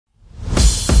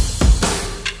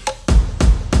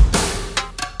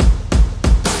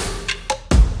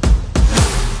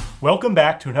Welcome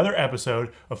back to another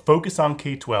episode of Focus on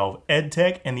K-12,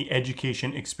 EdTech and the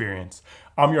Education Experience.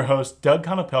 I'm your host, Doug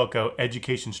Konopelko,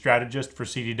 Education Strategist for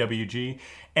CDWG,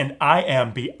 and I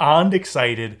am beyond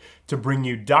excited to bring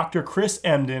you Dr. Chris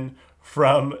Emdin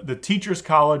from the Teachers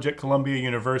College at Columbia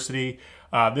University.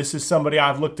 This is somebody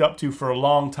I've looked up to for a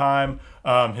long time.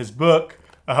 His book,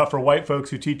 For White Folks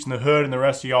Who Teach in the Hood, and the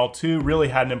rest of y'all too, really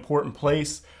had an important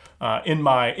place in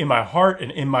my heart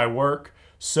and in my work.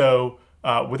 So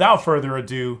without further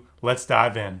ado, let's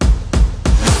dive in.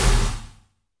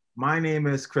 My name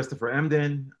is Christopher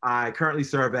Emdin. I currently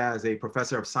serve as a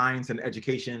professor of science and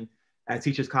education at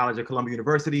Teachers College at Columbia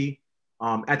University.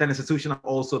 At that institution, I'm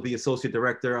also the associate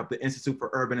director of the Institute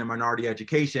for Urban and Minority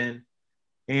Education.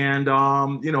 And,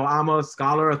 I'm a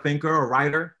scholar, a thinker, a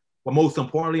writer, but most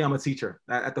importantly, I'm a teacher.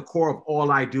 At the core of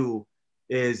all I do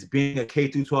is being a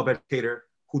K-12 educator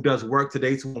who does work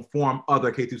today to inform other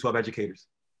K-12 educators.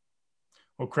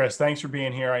 Well, Chris, thanks for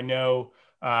being here. I know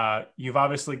you've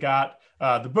obviously got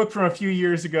the book from a few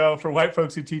years ago, For White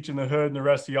Folks Who Teach in the Hood, and the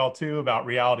rest of y'all too, about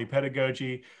reality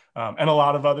pedagogy and a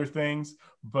lot of other things.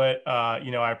 But,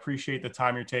 I appreciate the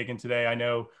time you're taking today. I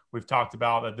know we've talked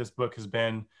about that this book has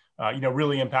been,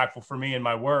 really impactful for me in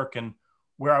my work. And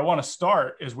where I want to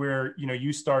start is where,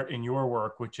 you start in your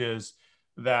work, which is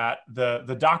that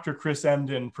the Dr. Chris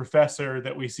Emdin professor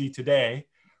that we see today,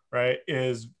 right,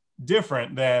 is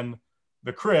different than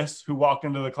the Chris who walked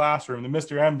into the classroom, the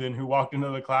Mr. Emdin who walked into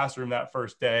the classroom that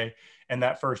first day and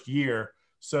that first year.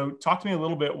 So talk to me a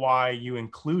little bit why you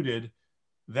included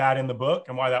that in the book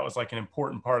and why that was like an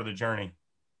important part of the journey.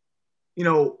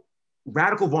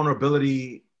 Radical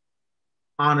vulnerability,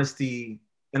 honesty,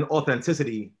 and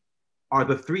authenticity are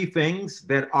the three things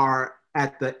that are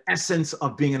at the essence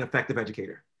of being an effective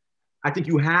educator. I think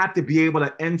you have to be able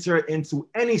to enter into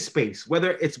any space,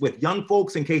 whether it's with young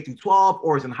folks in K-12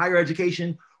 or it's in higher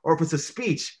education, or if it's a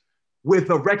speech,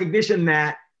 with a recognition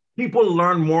that people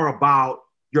learn more about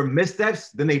your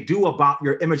missteps than they do about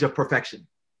your image of perfection.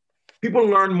 People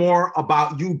learn more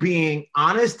about you being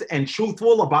honest and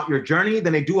truthful about your journey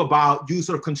than they do about you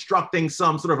sort of constructing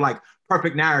some sort of like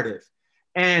perfect narrative.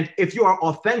 And if you are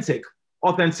authentic,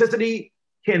 authenticity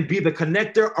can be the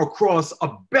connector across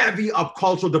a bevy of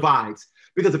cultural divides.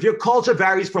 Because if your culture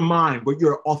varies from mine, but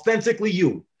you're authentically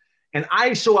you, and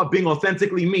I show up being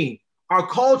authentically me, our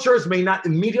cultures may not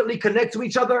immediately connect to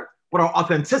each other, but our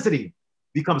authenticity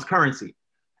becomes currency.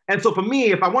 And so for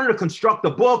me, if I wanted to construct a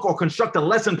book or construct a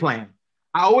lesson plan,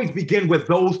 I always begin with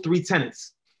those three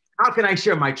tenets. How can I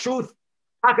share my truth?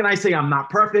 How can I say I'm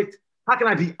not perfect? How can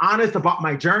I be honest about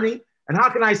my journey? And how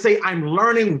can I say I'm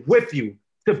learning with you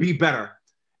to be better?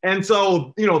 And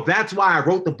so, that's why I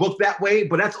wrote the book that way,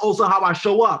 but that's also how I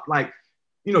show up. Like,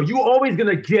 you're always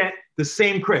gonna get the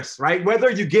same Chris, right? Whether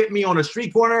you get me on a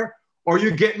street corner or you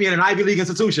get me in an Ivy League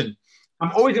institution,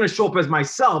 I'm always gonna show up as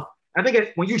myself. I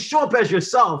think when you show up as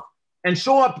yourself and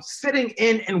show up sitting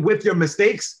in and with your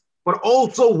mistakes, but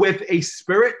also with a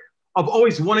spirit of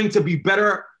always wanting to be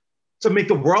better, to make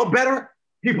the world better,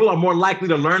 people are more likely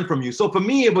to learn from you. So for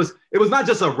me, it was not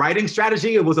just a writing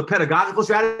strategy, it was a pedagogical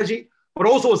strategy, but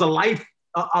also as a life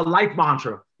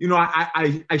mantra.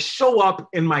 I show up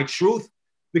in my truth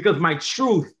because my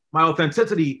truth, my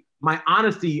authenticity, my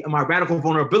honesty, and my radical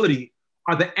vulnerability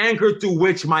are the anchor to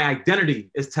which my identity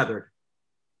is tethered.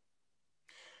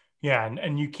 Yeah,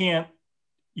 and you can't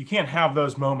have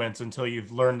those moments until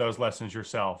you've learned those lessons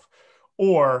yourself,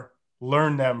 or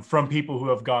learn them from people who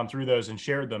have gone through those and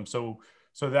shared them. So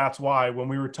that's why when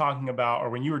we were talking about, or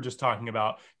when you were just talking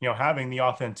about, having the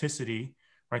authenticity,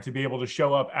 right, to be able to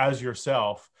show up as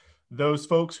yourself, those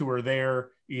folks who are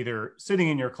there either sitting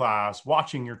in your class,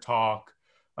 watching your talk,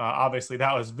 obviously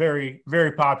that was very,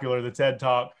 very popular, the TED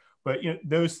Talk, but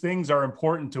those things are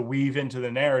important to weave into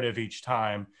the narrative each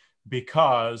time,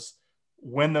 because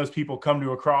when those people come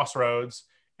to a crossroads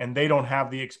and they don't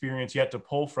have the experience yet to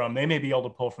pull from, they may be able to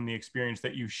pull from the experience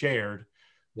that you shared.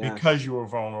 Yes. Because you were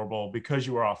vulnerable, because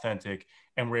you were authentic,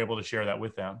 and we're able to share that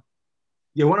with them.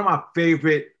 Yeah, one of my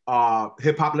favorite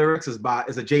hip hop lyrics is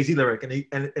a Jay-Z lyric,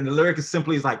 and the lyric is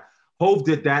simply like, Hov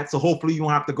did that, so hopefully you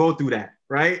won't have to go through that,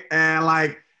 right?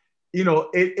 And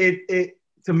it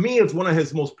to me, it's one of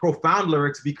his most profound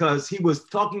lyrics, because he was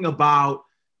talking about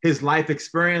his life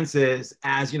experiences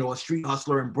as a street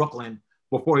hustler in Brooklyn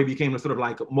before he became a sort of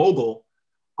like mogul,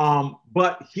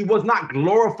 but he was not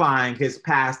glorifying his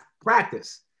past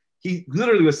practice. He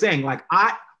literally was saying like,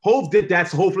 Hov did that,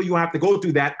 so hopefully you won't have to go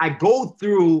through that. I go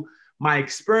through my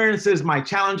experiences, my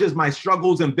challenges, my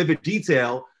struggles in vivid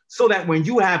detail, so that when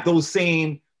you have those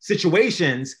same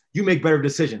situations, you make better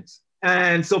decisions.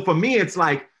 And so for me, it's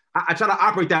like, I try to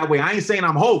operate that way. I ain't saying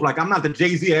I'm Hope. Like, I'm not the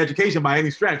Jay-Z of education by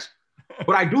any stretch.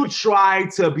 But I do try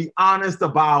to be honest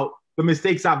about the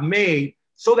mistakes I've made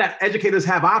so that educators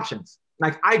have options.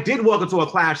 Like, I did walk into a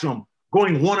classroom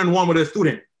going one-on-one with a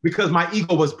student because my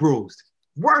ego was bruised.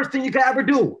 Worst thing you can ever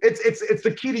do. It's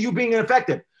the key to you being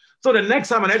effective. So the next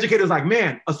time an educator is like,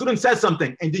 man, a student says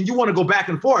something, and then you want to go back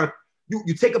and forth,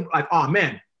 you take a, like, oh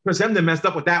man, Chris Hemden messed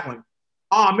up with that one.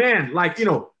 Oh man, like, you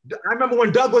know, I remember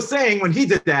when Doug was saying when he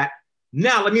did that,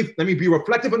 now let me be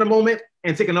reflective in a moment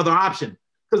and take another option.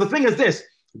 Because the thing is this,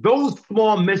 those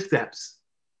small missteps,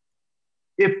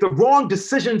 if the wrong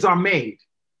decisions are made,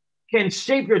 can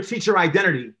shape your teacher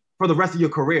identity for the rest of your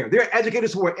career. There are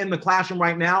educators who are in the classroom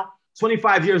right now,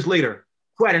 25 years later,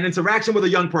 who had an interaction with a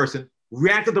young person,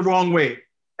 reacted the wrong way.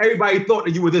 Everybody thought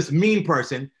that you were this mean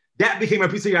person. That became a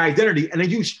piece of your identity. And then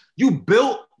you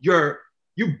built your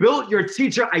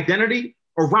teacher identity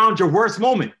around your worst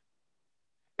moment.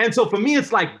 And so for me,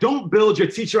 it's like, don't build your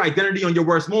teacher identity on your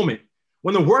worst moment.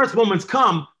 When the worst moments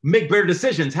come, make better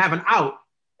decisions, have an out,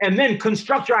 and then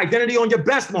construct your identity on your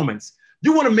best moments.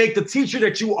 You want to make the teacher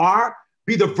that you are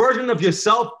be the version of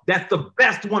yourself that's the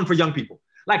best one for young people.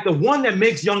 Like the one that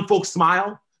makes young folks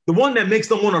smile, the one that makes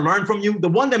them want to learn from you, the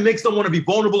one that makes them want to be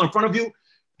vulnerable in front of you.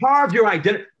 Carve your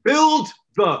identity, build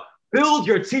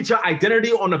your teacher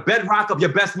identity on the bedrock of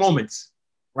your best moments,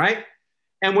 right?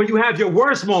 And when you have your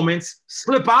worst moments,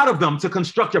 slip out of them to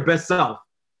construct your best self.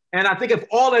 And I think if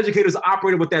all educators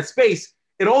operated with that space,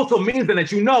 it also means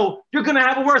that you know you're going to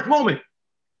have a worst moment.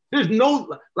 There's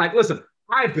no, like, listen,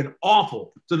 I've been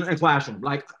awful to the classroom.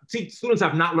 Like, students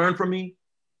have not learned from me.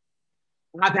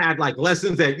 I've had like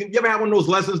lessons that, you ever had one of those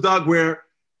lessons, Doug, where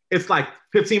it's like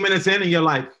 15 minutes in and you're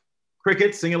like,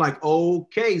 crickets, and you're like,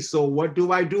 okay, so what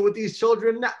do I do with these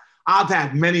children now? I've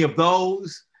had many of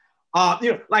those.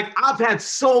 Like I've had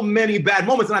so many bad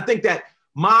moments. And I think that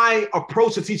my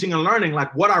approach to teaching and learning,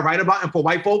 like what I write about and for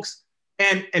white folks,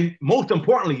 and most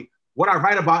importantly, what I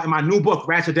write about in my new book,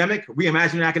 Ratchetdemic,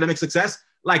 Reimagining Academic Success,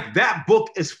 like that book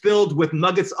is filled with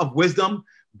nuggets of wisdom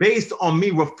based on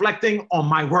me reflecting on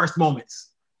my worst moments.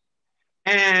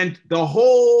 And the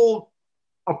whole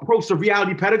approach to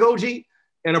reality pedagogy,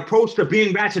 an approach to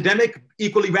being ratchetdemic,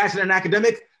 equally ratchet and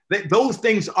academic, those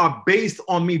things are based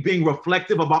on me being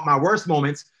reflective about my worst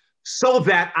moments so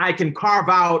that I can carve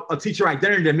out a teacher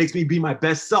identity that makes me be my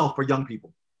best self for young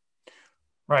people.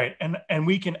 Right. And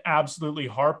we can absolutely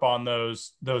harp on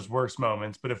those worst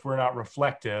moments, but if we're not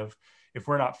reflective, if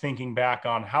we're not thinking back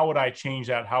on how would I change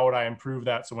that, how would I improve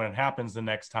that so when it happens the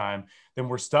next time, then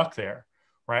we're stuck there.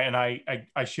 Right. And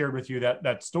I shared with you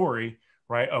that story,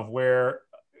 right, of where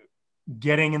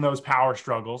getting in those power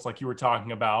struggles, like you were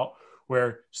talking about,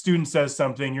 where student says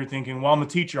something, you're thinking, well, I'm a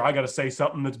teacher, I got to say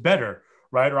something that's better,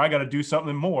 right? Or I got to do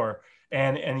something more.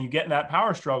 And you get in that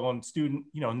power struggle, and student,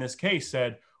 you know, in this case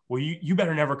said, well, you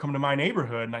better never come to my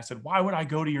neighborhood. And I said, why would I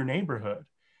go to your neighborhood?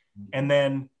 And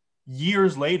then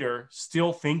years later,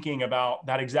 still thinking about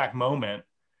that exact moment,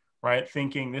 right?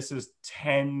 Thinking this is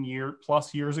 10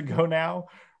 plus years ago now,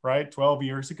 right? 12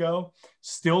 years ago,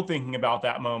 still thinking about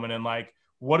that moment and like,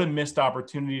 what a missed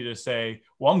opportunity to say,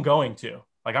 well, I'm going to,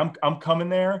 like, I'm coming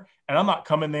there, and I'm not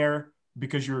coming there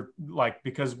because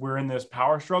because we're in this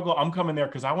power struggle. I'm coming there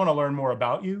because I want to learn more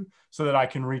about you so that I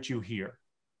can reach you here.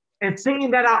 And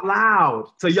saying that out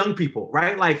loud to young people,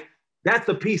 right? Like, that's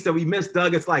the piece that we miss,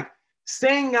 Doug. It's like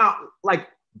saying out, like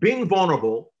being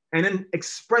vulnerable and then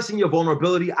expressing your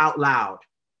vulnerability out loud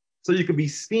so you can be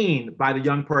seen by the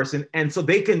young person. And so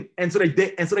they can, and so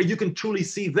that you can truly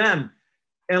see them.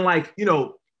 And like, you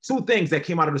know, two things that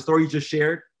came out of the story you just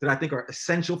shared that I think are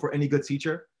essential for any good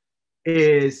teacher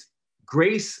is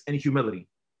grace and humility.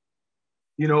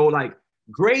 You know, like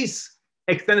grace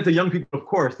extended to young people, of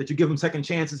course, that you give them second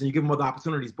chances and you give them other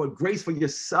opportunities, but grace for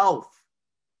yourself.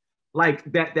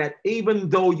 Like that even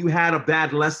though you had a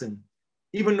bad lesson,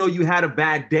 even though you had a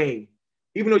bad day,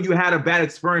 even though you had a bad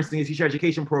experience in your teacher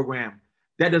education program,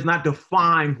 that does not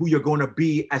define who you're going to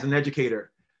be as an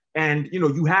educator. And, you know,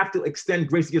 you have to extend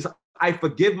grace to yourself. I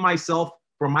forgive myself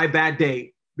for my bad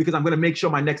day because I'm going to make sure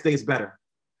my next day is better.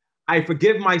 I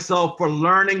forgive myself for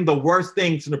learning the worst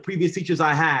things from the previous teachers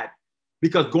I had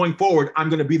because going forward, I'm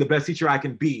going to be the best teacher I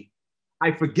can be.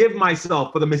 I forgive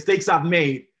myself for the mistakes I've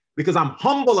made because I'm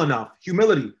humble enough,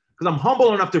 humility, because I'm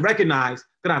humble enough to recognize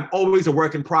that I'm always a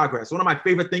work in progress. One of my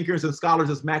favorite thinkers and scholars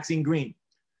is Maxine Greene.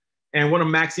 And one of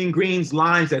Maxine Greene's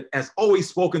lines that has always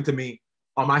spoken to me,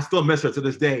 I still miss her to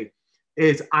this day,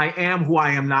 is I am who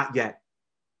I am not yet.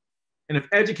 And if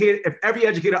every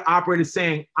educator operated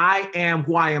saying, I am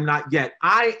who I am not yet,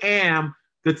 I am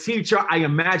the teacher I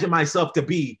imagine myself to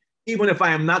be, even if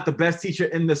I am not the best teacher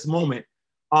in this moment,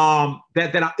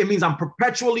 It means I'm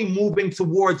perpetually moving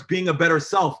towards being a better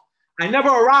self. I never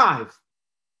arrive,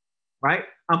 right?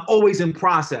 I'm always in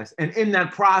process. And in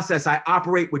that process, I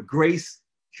operate with grace,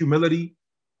 humility,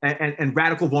 and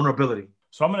radical vulnerability.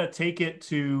 So I'm going to take it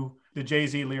to the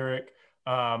Jay-Z lyric.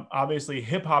 Obviously,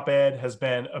 hip hop ed has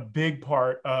been a big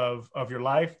part of your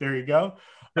life. There you go,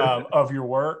 of your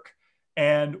work.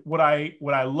 And what I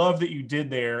love that you did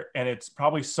there, and it's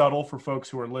probably subtle for folks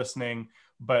who are listening,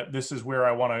 but this is where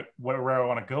I want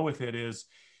to go with it, is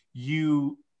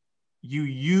you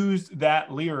used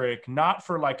that lyric not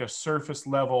for like a surface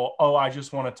level, oh, I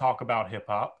just want to talk about hip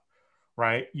hop,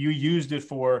 right? You used it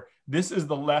for, this is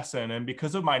the lesson, and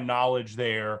because of my knowledge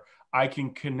there, I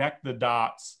can connect the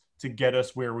dots to get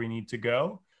us where we need to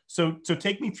go. So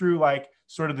take me through like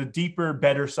sort of the deeper,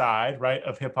 better side, right,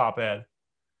 of hip hop ed.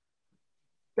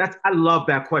 I love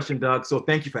that question, Doug. So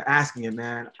thank you for asking it,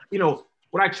 man. You know,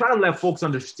 what I try to let folks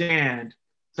understand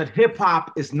is that hip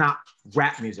hop is not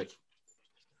rap music.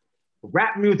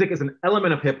 Rap music is an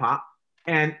element of hip hop,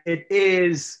 and it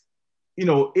is, you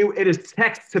know, it is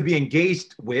text to be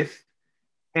engaged with,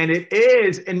 and it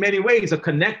is in many ways a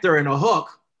connector and a hook.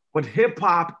 But hip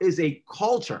hop is a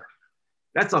culture.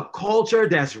 That's a culture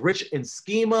that's rich in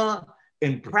schema,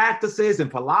 in practices,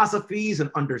 and philosophies,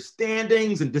 and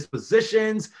understandings, and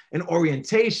dispositions, and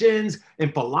orientations,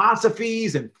 and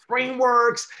philosophies, and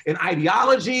frameworks, and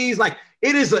ideologies. Like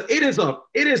it is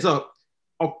a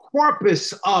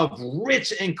corpus of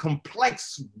rich and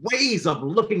complex ways of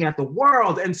looking at the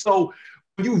world. And so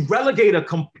when you relegate a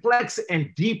complex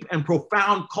and deep and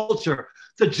profound culture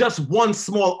to just one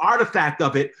small artifact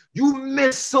of it, you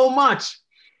miss so much.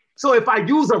 So if I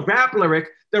use a rap lyric,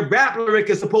 the rap lyric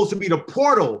is supposed to be the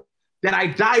portal that I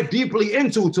dive deeply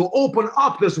into to open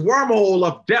up this wormhole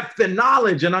of depth and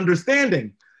knowledge and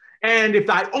understanding. And if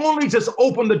I only just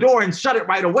open the door and shut it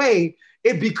right away,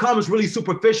 it becomes really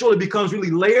superficial, it becomes really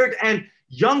layered, and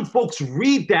young folks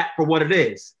read that for what it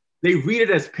is. They read it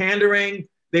as pandering,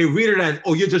 they read it as,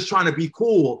 oh, you're just trying to be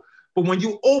cool. But when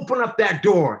you open up that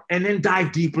door and then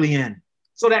dive deeply in,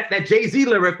 so that Jay-Z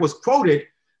lyric was quoted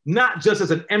not just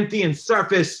as an empty and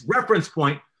surface reference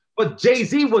point, but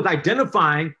Jay-Z was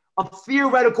identifying a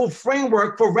theoretical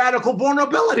framework for radical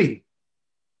vulnerability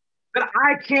that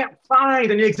I can't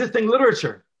find in the existing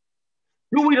literature.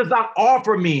 Dewey does not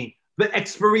offer me the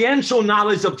experiential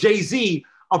knowledge of Jay-Z,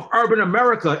 of urban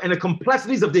America, and the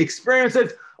complexities of the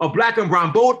experiences of Black and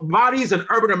brown bodies in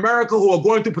urban America who are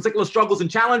going through particular struggles and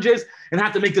challenges and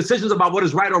have to make decisions about what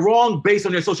is right or wrong based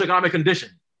on their socioeconomic condition.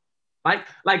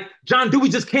 Like John Dewey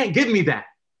just can't give me that.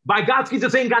 Vygotsky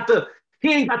just ain't got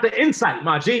the insight,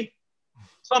 my G.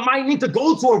 So I might need to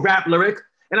go to a rap lyric,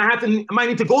 and I might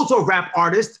need to go to a rap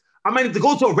artist. I might need to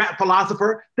go to a rap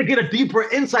philosopher to get a deeper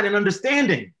insight and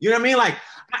understanding. You know what I mean? Like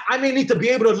I may need to be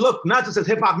able to look not just at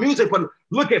hip hop music, but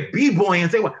look at b-boy and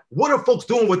say, well, what are folks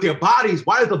doing with their bodies?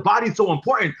 Why is the body so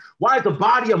important? Why is the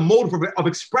body a mode of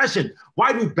expression?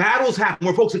 Why do battles happen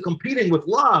where folks are competing with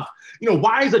love? You know,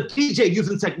 why is a DJ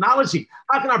using technology?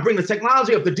 How can I bring the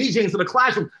technology of the DJ into the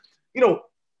classroom? You know,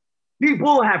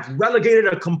 people have relegated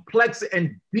a complex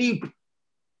and deep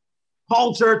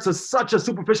culture to such a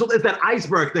superficial, it's that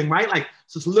iceberg thing, right? Like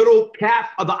it's this little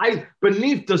cap of the ice.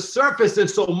 Beneath the surface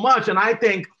is so much. And I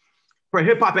think for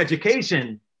hip hop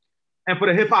education and for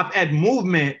the hip hop ed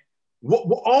movement,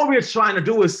 all we're trying to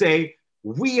do is say,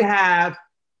 we have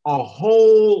a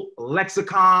whole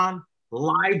lexicon,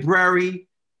 library,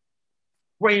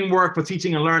 framework for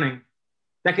teaching and learning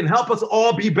that can help us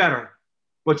all be better,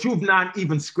 but you've not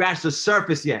even scratched the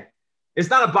surface yet. It's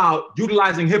not about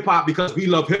utilizing hip hop because we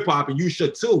love hip hop and you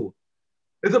should too.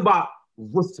 It's about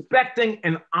respecting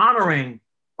and honoring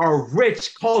a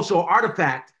rich cultural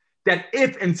artifact that,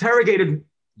 if interrogated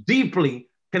deeply,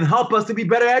 can help us to be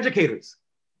better educators.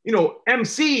 You know,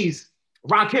 MCs,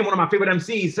 Rakim, one of my favorite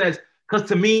MCs, says, because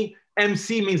to me,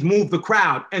 MC means move the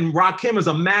crowd. And Rakim is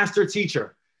a master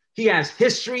teacher. He has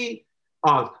history,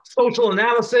 social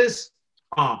analysis,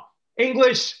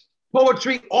 English,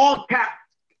 poetry, all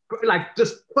like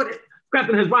just put it, craft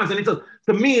in his rhymes. And he says,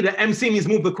 to me, the MC means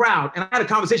move the crowd. And I had a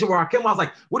conversation where I was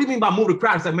like, what do you mean by move the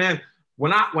crowd? I said, man,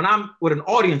 when I'm with an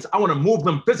audience, I want to move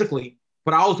them physically,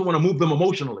 but I also want to move them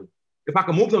emotionally. If I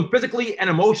can move them physically and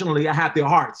emotionally, I have their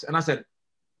hearts. And I said,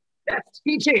 that's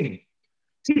teaching.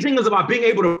 Teaching is about being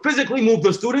able to physically move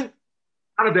the student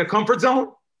out of their comfort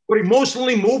zone, but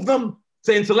emotionally move them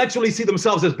to intellectually see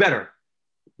themselves as better.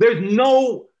 There's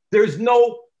no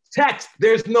text,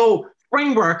 there's no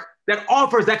framework that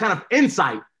offers that kind of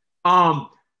insight,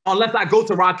 unless I go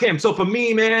to Rakim. So for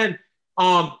me, man,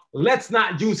 let's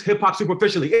not use hip hop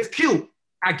superficially. It's cute,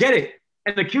 I get it,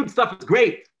 And the cute stuff is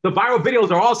great. The viral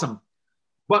videos are awesome.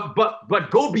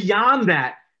 But go beyond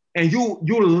that, and you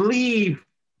leave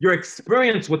your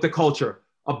experience with the culture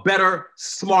a better,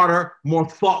 smarter, more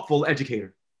thoughtful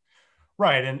educator.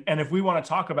 Right. And if we want to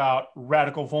talk about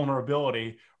radical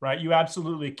vulnerability, right, you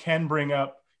absolutely can bring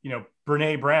up,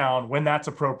 Brene Brown when that's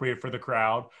appropriate for the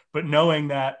crowd, but knowing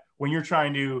that when you're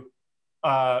trying to,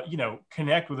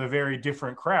 connect with a very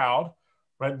different crowd,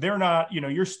 right, they're not,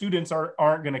 your students aren't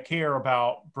going to care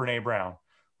about Brene Brown,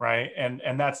 right?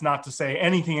 And that's not to say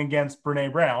anything against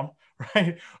Brene Brown,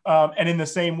 right? And in the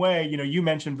same way, you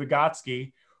mentioned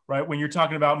Vygotsky, right? When you're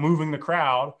talking about moving the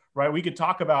crowd, right? We could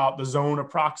talk about the zone of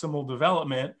proximal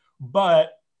development,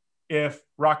 but if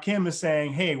Rakim is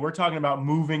saying, hey, we're talking about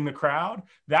moving the crowd,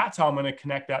 that's how I'm going to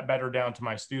connect that better down to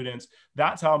my students.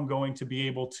 That's how I'm going to be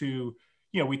able to,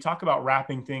 we talk about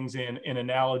wrapping things in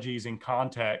analogies and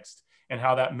context and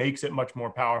how that makes it much more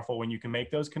powerful when you can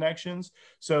make those connections.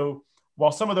 So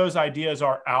while some of those ideas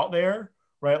are out there,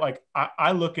 right? Like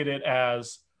I look at it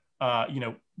as,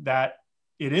 that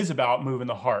it is about moving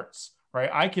the hearts, right?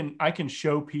 I can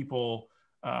show people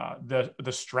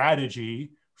the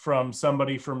strategy from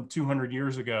somebody from 200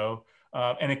 years ago,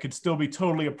 and it could still be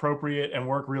totally appropriate and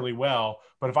work really well.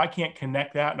 But if I can't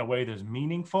connect that in a way that's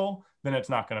meaningful, then it's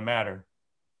not going to matter.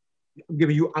 I'm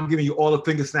giving you all the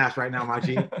finger snaps right now, my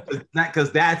G,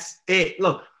 because that's it.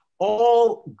 Look,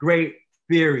 all great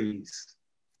theories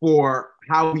for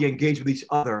how we engage with each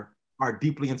other are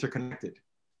deeply interconnected.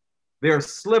 There are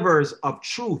slivers of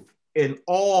truth in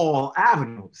all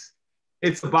avenues.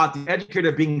 It's about the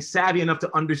educator being savvy enough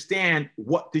to understand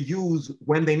what to use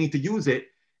when they need to use it,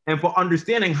 and for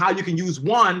understanding how you can use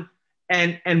one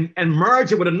and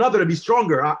merge it with another to be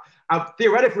stronger.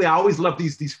 Theoretically, I always love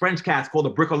these French cats called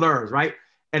the bricoleurs, right?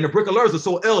 And the bricoleurs are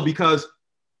so ill because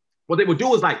what they would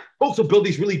do is like folks will build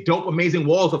these really dope, amazing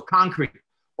walls of concrete,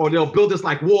 or they'll build this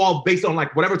like wall based on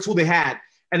like whatever tool they had.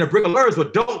 And the bricoleurs were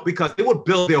dope because they would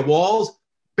build their walls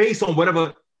based on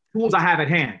whatever tools I have at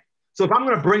hand. So if I'm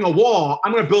going to bring a wall,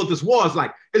 I'm going to build this wall. It's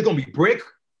going to be brick,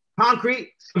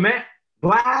 concrete, cement,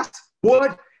 glass,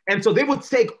 wood. And so they would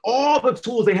take all the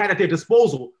tools they had at their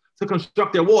disposal to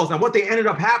construct their walls. Now, what they ended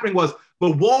up happening was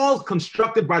the walls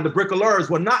constructed by the bricoleurs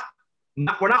were not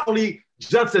only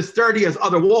just as sturdy as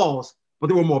other walls, but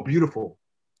they were more beautiful.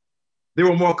 They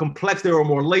were more complex. They were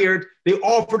more layered. They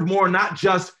offered more, not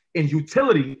just in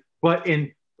utility, but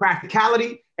in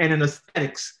practicality and in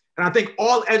aesthetics. And I think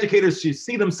all educators should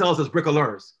see themselves as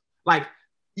bricoleurs. Like,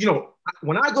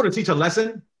 when I go to teach a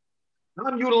lesson,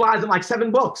 I'm utilizing like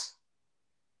 7 books.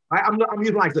 Right? I'm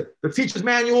using like the teacher's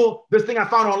manual, this thing I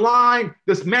found online,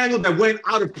 this manual that went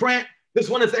out of print, this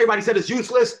one that everybody said is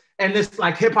useless, and this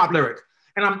like hip hop lyric.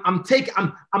 And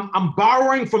I'm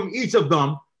borrowing from each of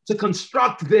them to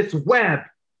construct this web,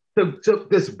 to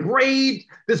this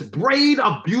braid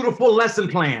of beautiful lesson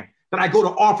plan that I go to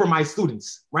offer my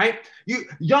students, right?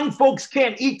 Young folks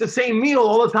can't eat the same meal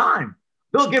all the time.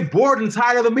 They'll get bored and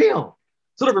tired of the meal.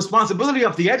 So the responsibility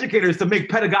of the educator is to make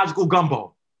pedagogical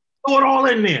gumbo. Throw it all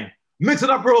in there, mix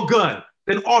it up real good,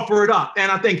 then offer it up.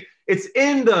 And I think it's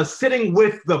in the sitting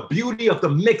with the beauty of the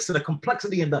mix and the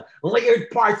complexity and the layered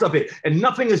parts of it. And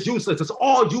nothing is useless. It's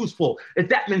all useful. It's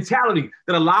that mentality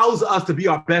that allows us to be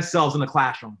our best selves in the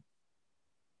classroom.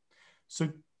 So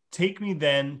take me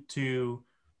then to,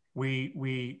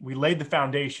 we laid the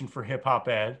foundation for hip hop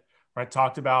ed, right?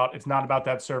 Talked about, it's not about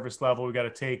that service level. We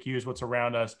got to use what's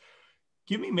around us.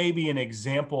 Give me maybe an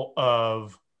example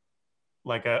of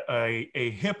like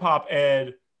a hip hop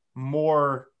ed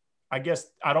more, I guess,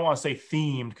 I don't want to say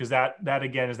themed, because that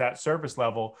again is that surface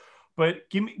level, but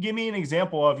give me an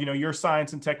example of, your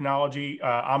science and technology.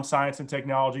 I'm science and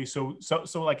technology. So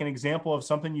like an example of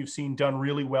something you've seen done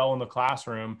really well in the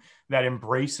classroom that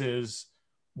embraces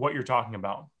what you're talking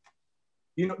about.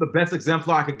 The best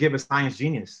exemplar I could give is Science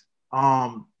Genius.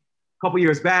 A couple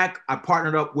years back, I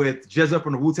partnered up with GZA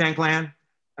from the Wu-Tang Clan.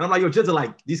 And I'm like, yo, GZA,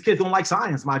 like, these kids don't like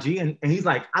science, my G. And he's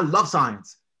like, I love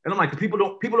science. And I'm like, people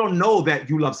don't know that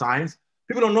you love science.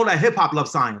 People don't know that hip hop loves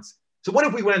science. So what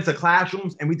if we went into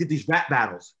classrooms and we did these rap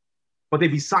battles, but they'd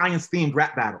be science-themed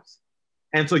rap battles?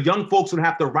 And so young folks would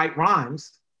have to write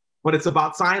rhymes, but it's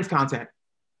about science content.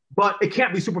 But it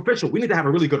can't be superficial. We need to have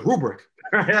a really good rubric,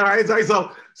 right?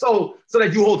 So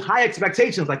that you hold high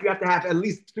expectations. Like you have to have at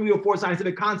least 3 or 4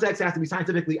 scientific concepts. It has to be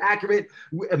scientifically accurate.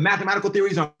 Mathematical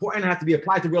theories are important. It has to be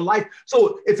applied to real life.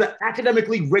 So it's an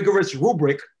academically rigorous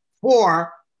rubric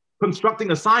for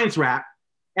constructing a science rap.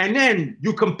 And then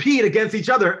you compete against each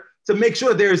other to make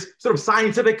sure there's sort of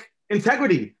scientific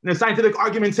integrity and there's scientific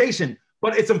argumentation,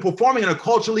 but it's in performing in a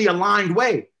culturally aligned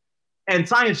way. And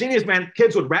Science Genius, man,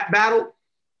 kids would rap battle.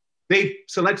 They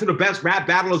select who the best rap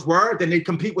battlers were. Then they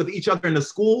compete with each other in the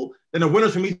school. Then the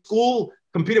winners from each school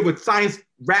competed with science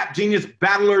rap genius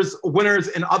battlers, winners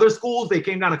in other schools. They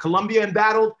came down to Columbia and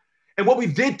battled. And what we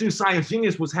did through Science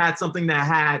Genius was had something that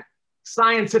had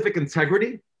scientific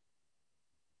integrity,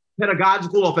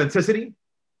 pedagogical authenticity,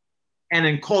 and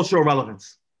then cultural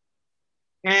relevance.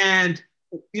 And,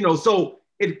 you know, so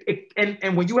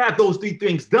and when you have those three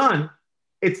things done,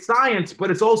 it's science,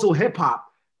 but it's also hip hop,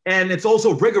 and it's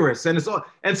also rigorous. And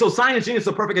so Science Genius is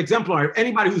a perfect exemplar. If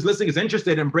anybody who's listening is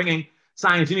interested in bringing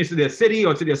Science Genius to their city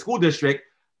or to their school district,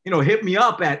 you know, hit me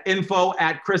up at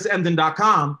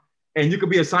info@chrisemdin.com, and you could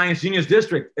be a Science Genius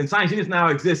district. And Science Genius now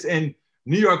exists in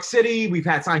New York City. We've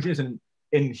had Science Genius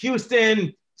in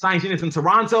Houston, Science Genius in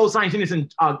Toronto, Science Genius in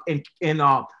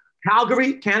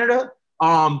Calgary, Canada.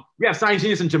 We have Science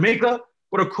Genius in Jamaica,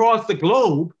 but across the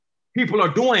globe, people are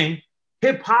doing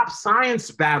hip hop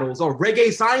science battles or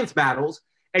reggae science battles,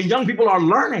 and young people are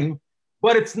learning,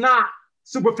 but it's not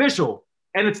superficial.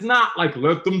 And it's not like,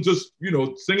 let them just, you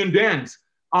know, sing and dance.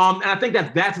 And I think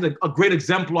that's a great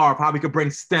exemplar of how we could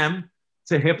bring STEM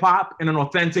to hip hop in an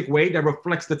authentic way that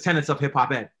reflects the tenets of hip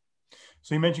hop ed.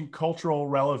 So you mentioned cultural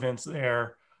relevance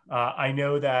there. I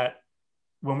know that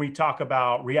when we talk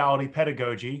about reality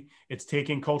pedagogy, it's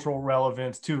taking cultural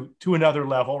relevance to another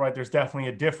level, right? There's definitely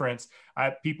a difference.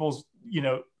 People's, you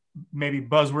know, maybe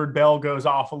buzzword bell goes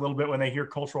off a little bit when they hear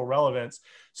cultural relevance.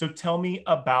 So tell me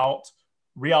about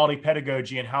reality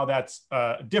pedagogy and how that's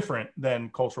different than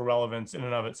cultural relevance in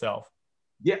and of itself.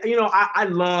 Yeah, you know, I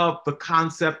love the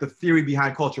concept, the theory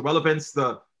behind cultural relevance.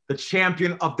 The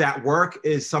champion of that work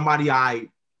is somebody I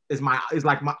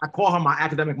call her my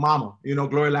academic mama, you know,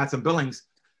 Gloria Ladson-Billings.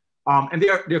 And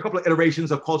there are a couple of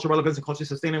iterations of cultural relevance and culturally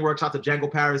sustaining work. Shout out to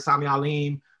Django Paris, Sami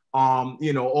Alim,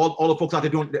 you know, all the folks out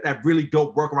there doing that really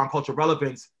dope work around cultural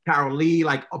relevance. Carol Lee,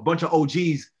 like a bunch of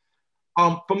OGs.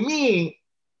 For me,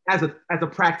 as a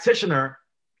practitioner,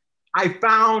 I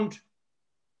found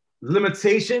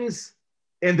limitations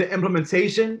in the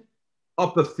implementation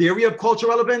of the theory of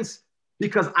cultural relevance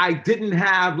because I didn't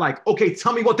have like, okay,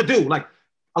 tell me what to do. Like,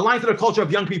 align to the culture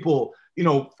of young people, you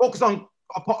know, focus on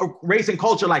race and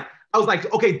culture. Like, I was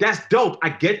like, okay, that's dope. I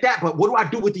get that, but what do I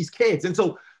do with these kids? And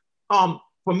so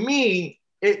for me,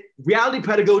 reality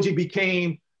pedagogy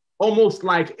became almost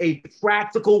like a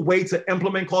practical way to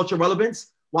implement cultural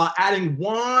relevance while adding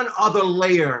one other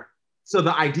layer to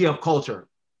the idea of culture.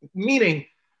 Meaning,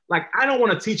 like, I don't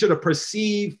want a teacher to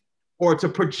perceive or to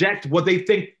project what they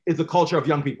think is the culture of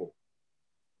young people.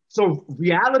 So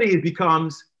reality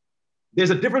becomes,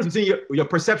 there's a difference between your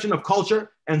perception of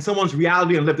culture and someone's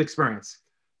reality and lived experience.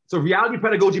 So reality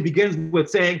pedagogy begins with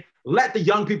saying, let the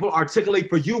young people articulate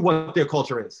for you what their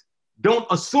culture is. Don't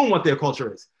assume what their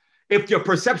culture is. If your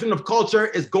perception of culture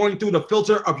is going through the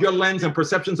filter of your lens and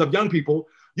perceptions of young people,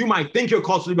 you might think you're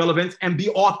culturally relevant and be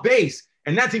off base.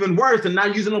 And that's even worse than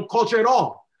not using the culture at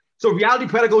all. So reality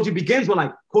pedagogy begins with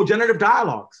like co-generative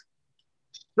dialogues,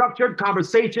 structured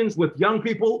conversations with young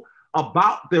people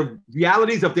about the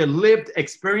realities of their lived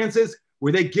experiences,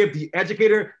 where they give the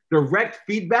educator direct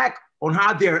feedback on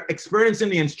how they're experiencing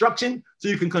the instruction, so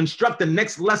you can construct the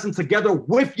next lesson together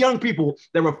with young people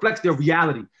that reflects their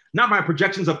reality, not my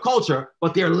projections of culture,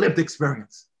 but their lived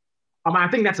experience. I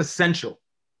think that's essential.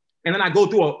 And then I go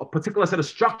through a particular set of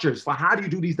structures for how do you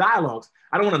do these dialogues.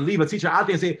 I don't want to leave a teacher out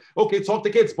there and say, okay, talk to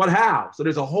kids, but how? So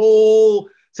there's a whole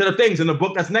set of things in the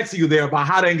book that's next to you there about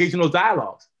how to engage in those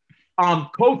dialogues.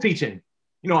 Co-teaching,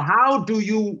 you know, how do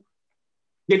you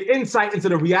get insight into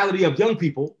the reality of young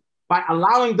people by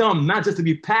allowing them not just to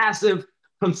be passive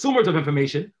consumers of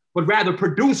information, but rather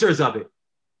producers of it.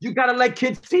 You got to let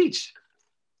kids teach.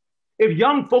 If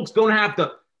young folks don't have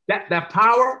that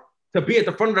power to be at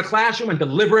the front of the classroom and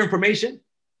deliver information,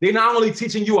 they're not only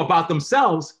teaching you about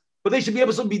themselves, but they should be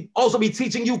able to also be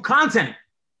teaching you content.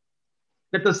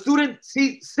 That the student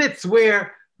sits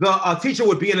where the teacher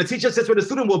would be, and the teacher sits where the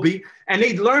student will be, and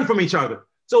they learn from each other.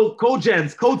 So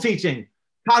co-gens, co-teaching,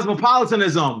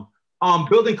 cosmopolitanism,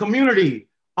 building community,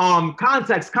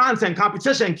 context, content,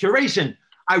 competition, curation.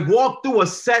 I walk through a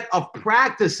set of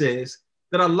practices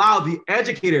that allow the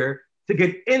educator to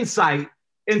get insight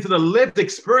into the lived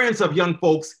experience of young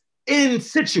folks in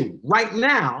situ right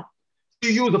now. You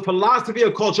use a philosophy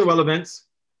of cultural relevance,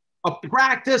 a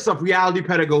practice of reality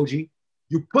pedagogy.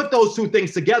 You put those two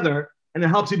things together, and it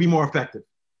helps you be more effective.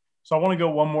 So I want to go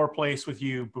one more place with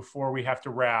you before we have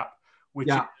to wrap, which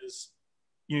is,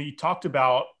 you know, you talked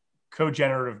about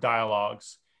co-generative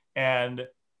dialogues, and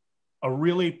a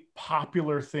really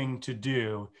popular thing to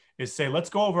do is say, let's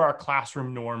go over our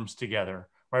classroom norms together,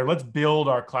 right? Let's build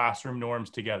our classroom norms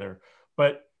together.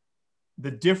 But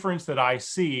the difference that I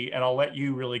see, and I'll let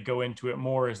you really go into it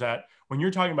more, is that when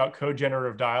you're talking about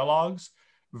co-generative dialogues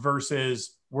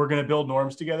versus we're going to build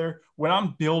norms together, when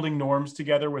I'm building norms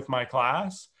together with my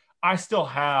class, I still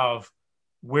have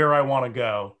where I want to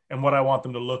go and what I want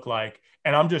them to look like.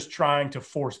 And I'm just trying to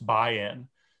force buy-in.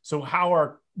 So how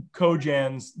are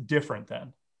co-gens different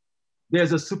then?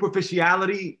 There's a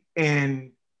superficiality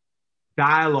in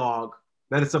dialogue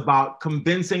that it's about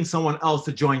convincing someone else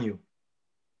to join you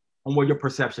on what your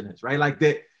perception is, right? Like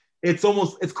that, it's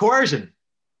coercion.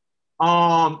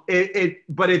 But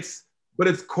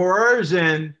it's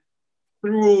coercion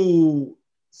through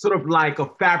sort of like a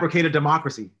fabricated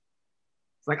democracy.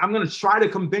 It's like, I'm going to try to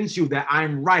convince you that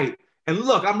I'm right. And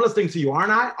look, I'm listening to you,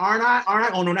 aren't I?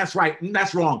 Oh no, that's right.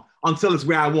 That's wrong, until it's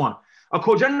where I want. A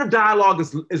co-generative dialogue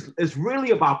is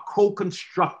really about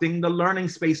co-constructing the learning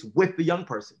space with the young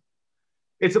person.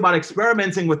 It's about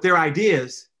experimenting with their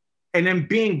ideas and then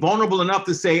being vulnerable enough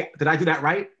to say, did I do that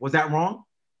right? Was that wrong?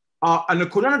 And the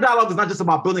co-generative dialogue is not just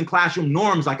about building classroom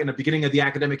norms like in the beginning of the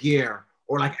academic year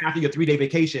or like after your 3-day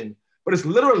vacation, but it's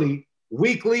literally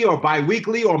weekly or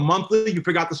bi-weekly or monthly, you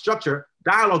figure out the structure,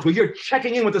 dialogues where you're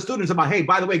checking in with the students about, hey,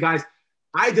 by the way, guys,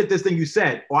 I did this thing you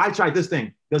said, or I tried this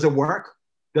thing. Does it work?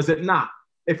 Does it not?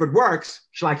 If it works,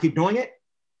 shall I keep doing it?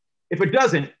 If it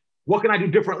doesn't, what can I do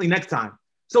differently next time?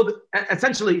 So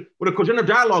essentially, with a co-generative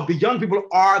dialogue, the young people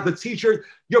are the teachers.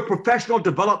 Your professional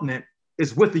development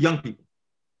is with the young people.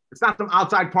 It's not some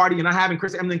outside party. You're not having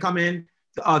Chris Emdin come in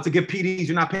to give PDs.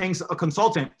 You're not paying a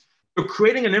consultant. You're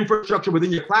creating an infrastructure within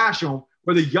your classroom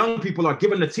where the young people are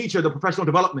giving the teacher the professional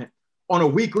development on a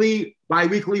weekly,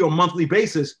 bi-weekly, or monthly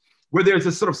basis, where there's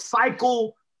this sort of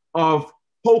cycle of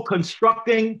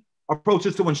co-constructing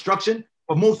approaches to instruction,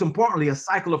 but most importantly, a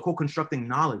cycle of co-constructing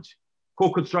knowledge,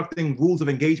 co-constructing rules of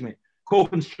engagement,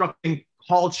 co-constructing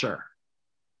culture,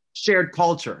 shared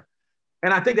culture.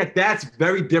 And I think that that's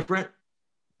very different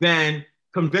than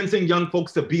convincing young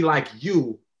folks to be like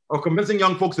you, or convincing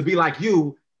young folks to be like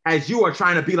you as you are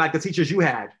trying to be like the teachers you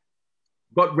had.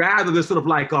 But rather this sort of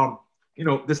like,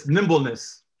 this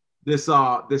nimbleness, this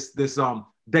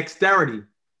dexterity,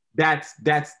 that's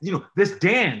this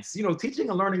dance. Teaching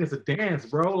and learning is a dance,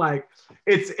 bro. Like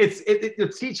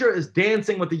the teacher is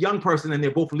dancing with the young person and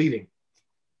they're both leading.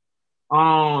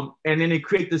 And then they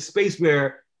create this space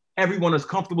where everyone is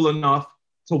comfortable enough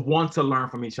to want to learn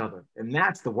from each other. And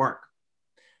that's the work.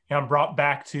 Yeah, I'm brought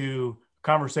back to a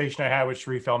conversation I had with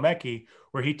Sharif El-Mekki,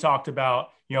 where he talked about,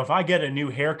 if I get a new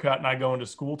haircut and I go into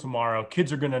school tomorrow,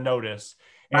 kids are going to notice.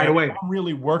 And right away. If I'm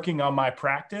really working on my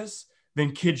practice,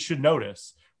 then kids should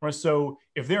notice. So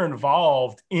if they're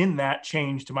involved in that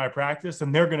change to my practice,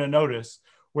 then they're going to notice.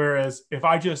 Whereas if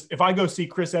I go see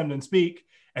Chris Emdin speak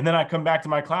and then I come back to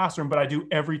my classroom, but I do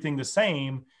everything the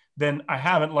same, then I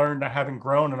haven't learned, I haven't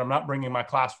grown, and I'm not bringing my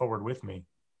class forward with me.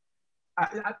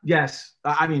 Yes.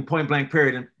 I mean, point blank,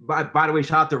 period. And by the way,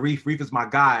 shout out to Reef. Reef is my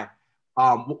guy.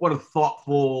 What a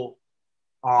thoughtful,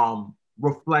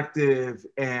 reflective,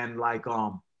 and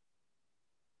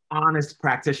honest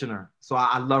practitioner. So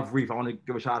I love Reef. I want to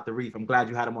give a shout out to Reef. I'm glad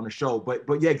you had him on the show. But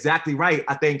yeah, exactly right.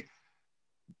 I think,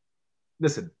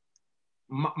 listen,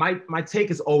 my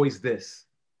take is always this.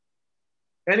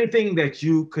 Anything that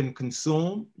you can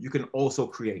consume, you can also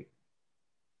create.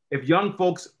 If young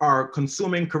folks are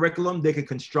consuming curriculum, they can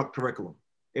construct curriculum.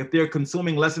 If they're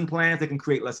consuming lesson plans, they can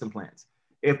create lesson plans.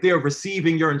 If they're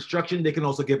receiving your instruction, they can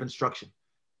also give instruction.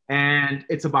 And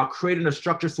it's about creating the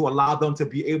structures to allow them to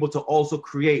be able to also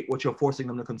create what you're forcing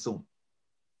them to consume.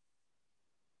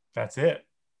 That's it.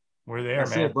 We're there,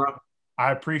 That's man. it, bro.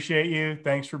 I appreciate you.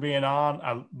 Thanks for being on.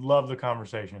 I love the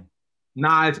conversation.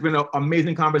 Nah, it's been an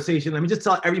amazing conversation. Let me just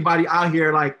tell everybody out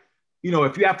here,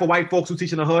 if you have for white folks who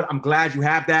teach in the hood, I'm glad you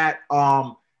have that.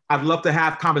 I'd love to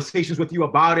have conversations with you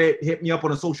about it. Hit me up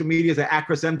on the social medias at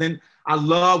Chris Emdin. I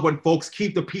love when folks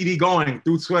keep the PD going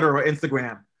through Twitter or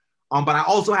Instagram. But I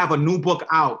also have a new book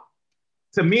out.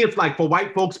 To me, it's like For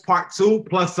White Folks Part 2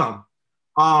 plus some.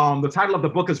 The title of the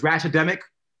book is Rashademic.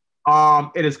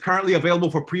 It is currently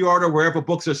available for pre-order wherever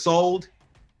books are sold.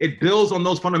 It builds on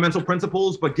those fundamental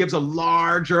principles, but gives a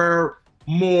larger,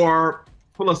 more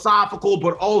philosophical,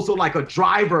 but also like a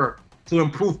driver to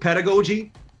improve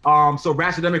pedagogy. So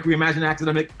Rashademic,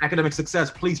 Reimagine Academic Success,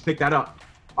 please pick that up.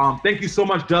 Thank you so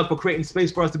much, Doug, for creating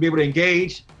space for us to be able to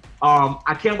engage.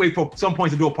 I can't wait for some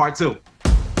point to do a part 2.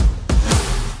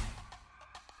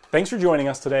 Thanks for joining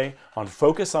us today on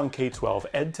Focus on K-12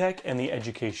 EdTech and the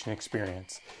Education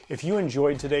Experience. If you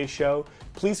enjoyed today's show,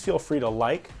 please feel free to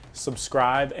like,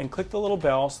 subscribe, and click the little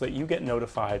bell so that you get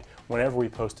notified whenever we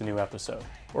post a new episode.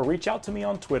 Or reach out to me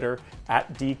on Twitter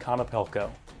at @dconopelco.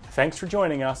 Thanks for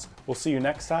joining us. We'll see you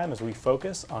next time as we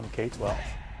focus on K-12.